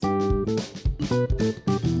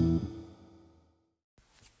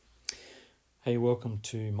Hey, welcome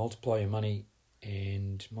to Multiply Your Money,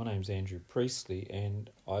 and my name's Andrew Priestley, and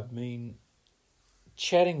I've been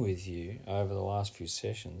chatting with you over the last few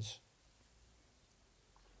sessions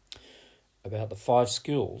about the 5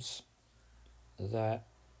 skills that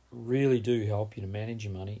really do help you to manage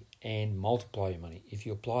your money and multiply your money if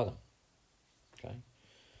you apply them. Okay.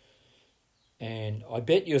 And I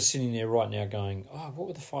bet you're sitting there right now going, what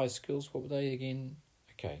were the 5 skills? What were they again?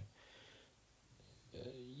 Okay.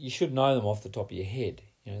 You should know them off the top of your head.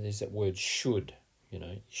 There's that word should,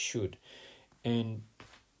 should. And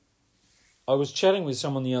I was chatting with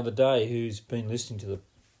someone the other day who's been listening to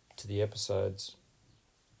the episodes,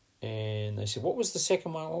 and they said, what was the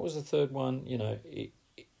second one? What was the third one?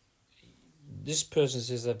 This person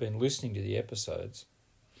says they've been listening to the episodes,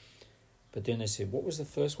 but then they said, what was the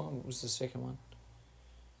first one? What was the second one?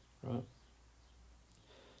 Right?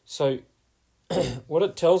 So what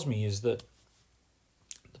it tells me is that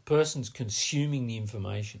the person's consuming the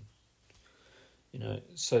information.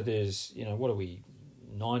 So there's, what are we,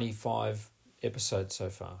 95 episodes so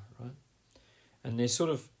far, right? And they're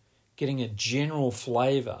sort of getting a general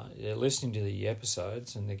flavour. They're listening to the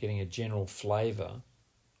episodes and they're getting a general flavour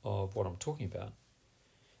of what I'm talking about.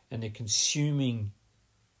 And they're consuming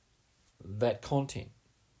that content,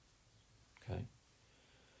 okay?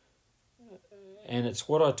 And it's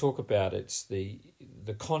what I talk about. It's the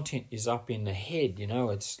content is up in the head,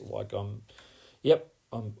 It's like I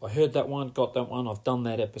heard that one, got that one, I've done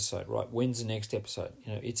that episode, right? When's the next episode?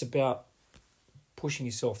 It's about pushing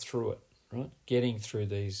yourself through it, right? Getting through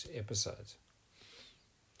these episodes.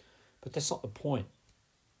 But that's not the point.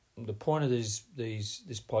 The point of this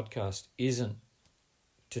podcast isn't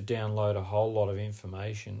to download a whole lot of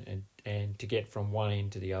information and to get from one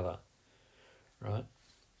end to the other, right?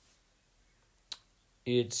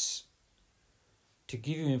 It's to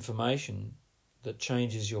give you information that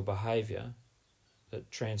changes your behaviour, that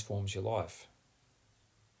transforms your life.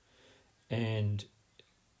 And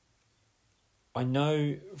I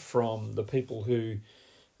know from the people who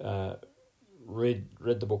read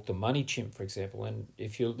the book The Money Chimp, for example, and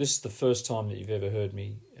this is the first time that you've ever heard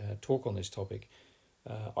me talk on this topic,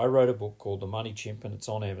 I wrote a book called The Money Chimp, and it's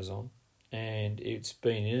on Amazon, and it's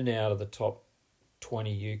been in and out of the top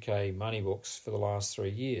 20 UK money books for the last 3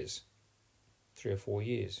 or 4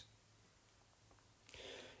 years.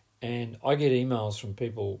 And I get emails from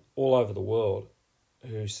people all over the world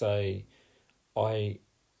who say, I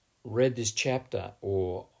read this chapter,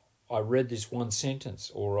 or I read this one sentence,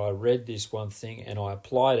 or I read this one thing and I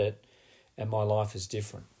applied it and my life is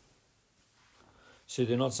different. So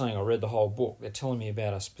they're not saying I read the whole book. They're telling me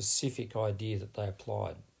about a specific idea that they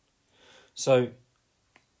applied. So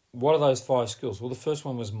what are those 5 skills? Well, the first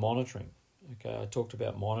one was monitoring. Okay, I talked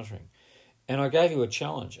about monitoring. And I gave you a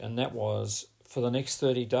challenge, and that was for the next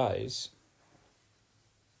 30 days,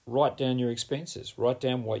 write down your expenses. Write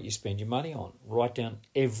down what you spend your money on. Write down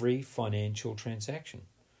every financial transaction.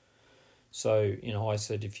 So, I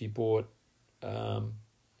said if you bought a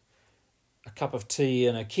cup of tea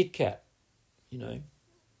and a Kit Kat,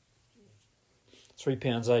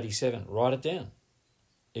 £3.87, write it down.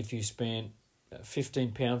 If you spent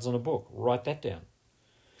 £15 on a book, write that down.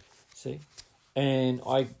 See? And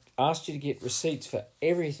I asked you to get receipts for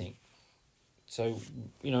everything. So,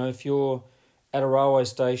 if you're at a railway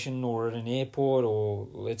station or at an airport, or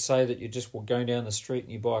let's say that you're just going down the street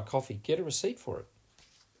and you buy a coffee, get a receipt for it.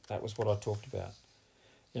 That was what I talked about.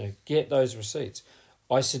 Get those receipts.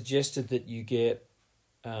 I suggested that you get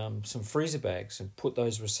some freezer bags and put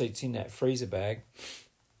those receipts in that freezer bag,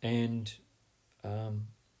 and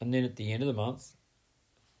then at the end of the month,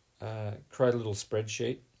 create a little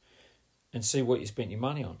spreadsheet and see what you spent your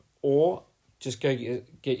money on. Or just go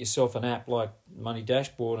get yourself an app like Money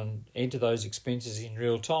Dashboard and enter those expenses in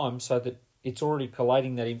real time so that it's already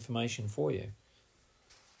collating that information for you,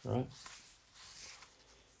 right?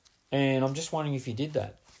 And I'm just wondering if you did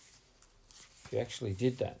that, if you actually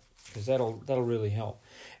did that, because that'll really help.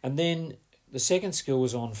 And then the second skill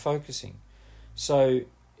was on focusing. So,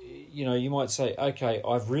 you might say, okay,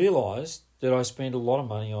 I've realised that I spend a lot of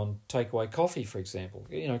money on takeaway coffee, for example.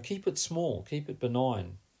 Keep it small, keep it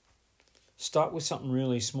benign. Start with something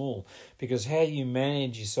really small, because how you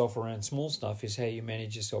manage yourself around small stuff is how you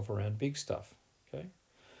manage yourself around big stuff, okay?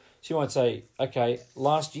 So you might say, okay,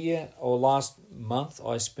 last year or last month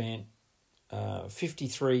I spent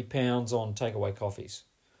 £53 on takeaway coffees.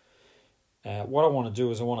 What I want to do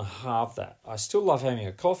is I want to halve that. I still love having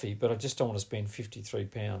a coffee, but I just don't want to spend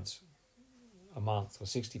 £53 a month or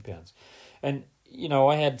 £60. And,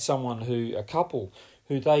 I had a couple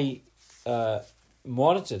who they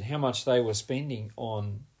monitored how much they were spending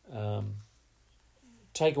on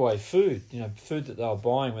takeaway food, food that they were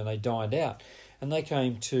buying when they dined out, and they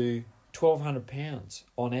came to £1,200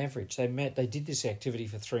 on average. They did this activity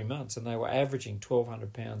for 3 months, and they were averaging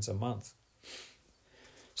 £1,200 a month.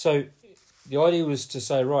 So the idea was to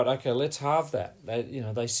say, right, okay, let's halve that.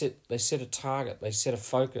 They set a target, they set a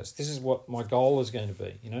focus. This is what my goal is going to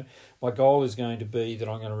be. My goal is going to be that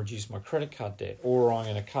I'm going to reduce my credit card debt, or I'm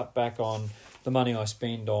going to cut back on the money I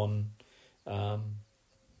spend on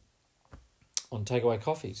takeaway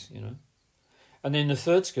coffees. And then the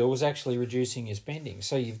third skill was actually reducing your spending.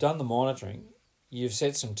 So you've done the monitoring, you've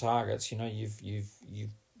set some targets. You've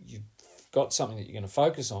got something that you're going to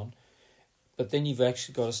focus on. But then you've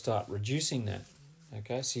actually got to start reducing that.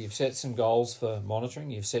 Okay, so you've set some goals for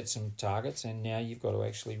monitoring, you've set some targets, and now you've got to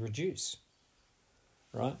actually reduce,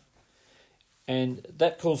 right? And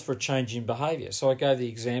that calls for a change in behaviour. So I gave the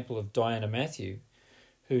example of Diana Matthew,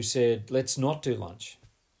 who said, let's not do lunch,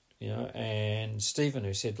 and Stephen,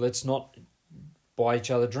 who said, let's not buy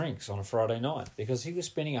each other drinks on a Friday night, because he was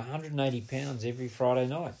spending £180 every Friday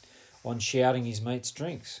night on shouting his mates'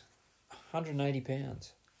 drinks.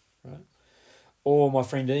 £180, right? Or my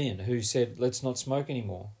friend Ian, who said, let's not smoke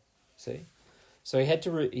anymore. See? So he had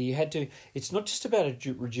to, it's not just about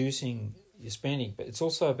reducing your spending, but it's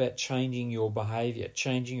also about changing your behaviour,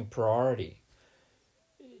 changing your priority.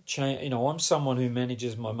 I'm someone who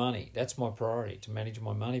manages my money. That's my priority, to manage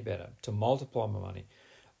my money better, to multiply my money.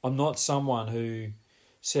 I'm not someone who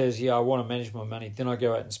says, I want to manage my money, then I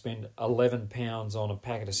go out and spend £11 on a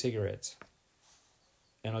packet of cigarettes.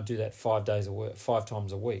 And I do that 5 times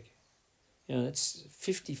a week. That's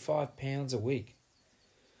 £55 a week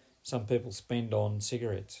some people spend on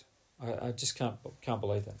cigarettes. I just can't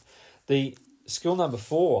believe that. The skill number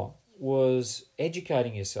 4 was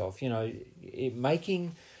educating yourself,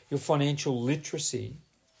 making your financial literacy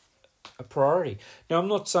a priority. Now, I'm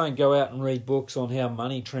not saying go out and read books on how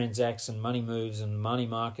money transacts and money moves and money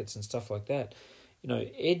markets and stuff like that.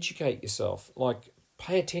 Educate yourself. Like,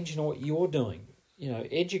 pay attention to what you're doing.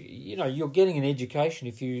 You're getting an education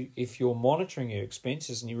if you're monitoring your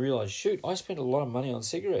expenses and you realise, shoot, I spent a lot of money on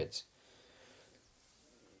cigarettes,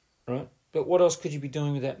 right? But what else could you be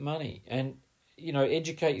doing with that money? And,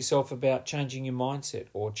 educate yourself about changing your mindset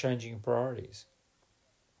or changing your priorities.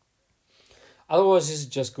 Otherwise, this is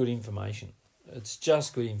just good information. It's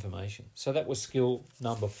just good information. So that was skill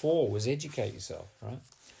number 4, was educate yourself, right?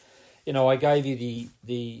 I gave you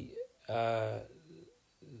the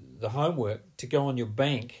homework to go on your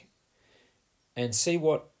bank and see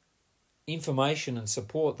what information and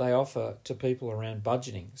support they offer to people around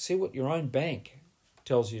budgeting. See what your own bank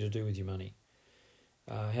tells you to do with your money.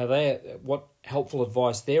 What helpful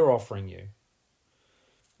advice they're offering you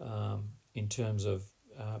in terms of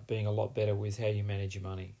being a lot better with how you manage your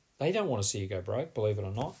money. They don't want to see you go broke, believe it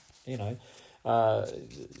or not.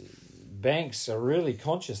 Banks are really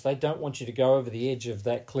conscious. They don't want you to go over the edge of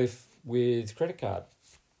that cliff with credit card,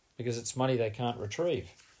 because it's money they can't retrieve,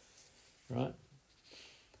 right?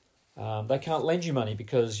 They can't lend you money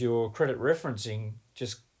because your credit referencing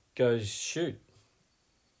just goes shoot.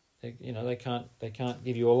 They can't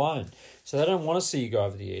give you a loan, so they don't want to see you go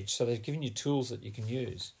over the edge. So they're giving you tools that you can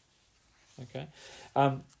use. Okay,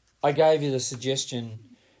 I gave you the suggestion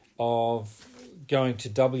of going to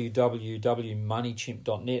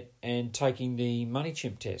www.moneychimp.net and taking the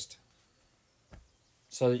MoneyChimp test,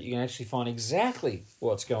 so that you can actually find exactly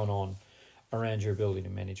what's going on around your ability to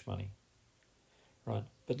manage money, right?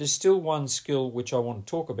 But there's still one skill which I want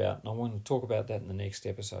to talk about, and I want to talk about that in the next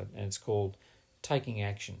episode, and it's called taking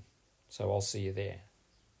action. So I'll see you there.